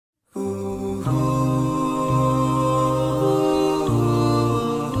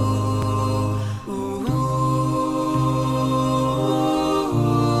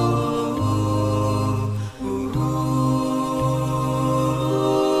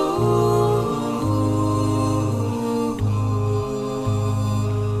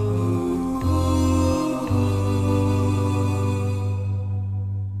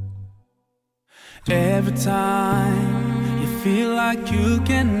Every time you feel like you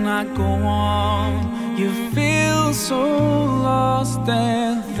cannot go on, you feel so lost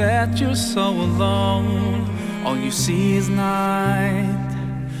and that you're so alone. All you see is night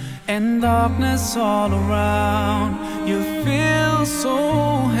and darkness all around. You feel so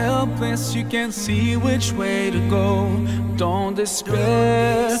helpless, you can't see which way to go. Don't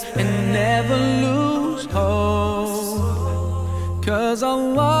despair and never lose hope, 'cause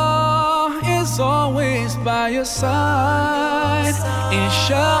Allah is always by your side.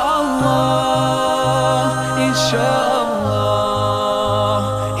 Inshallah, inshallah,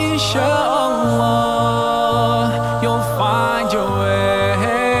 inshallah, you'll find your way.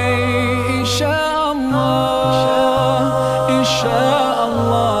 Inshallah,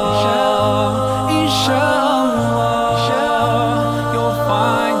 inshallah, inshallah, you'll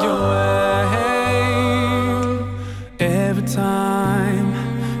find your way. Every time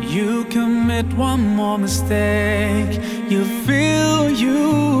you commit one more mistake, you feel you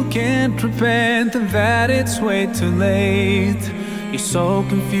can't repent and that it's way too late. You're so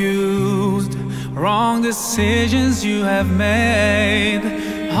confused, wrong decisions you have made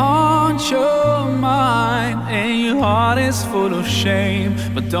haunt your mind and your heart is full of shame.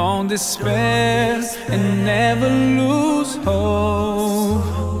 But don't despair and never lose hope,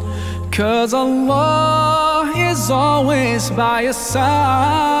 'cause Allah is always by your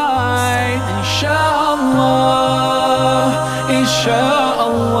side. Inshallah,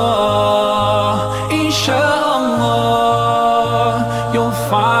 inshallah, inshallah, you'll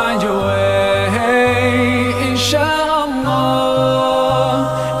find your way. Inshallah,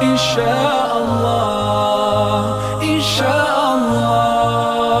 inshallah, inshallah,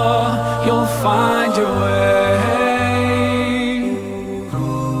 you'll find your way.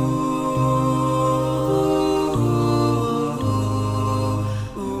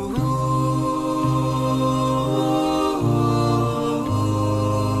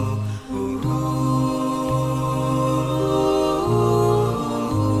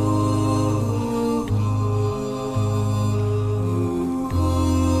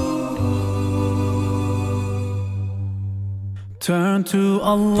 Turn to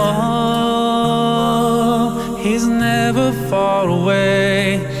Allah, He's never far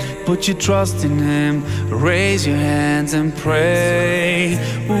away. Put your trust in Him, raise your hands and pray.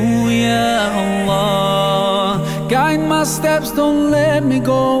 Ooh, yeah, Allah, guide my steps, don't let me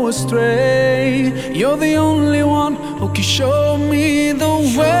go astray. You're the only one who can show me the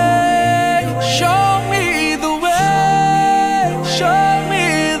way. Show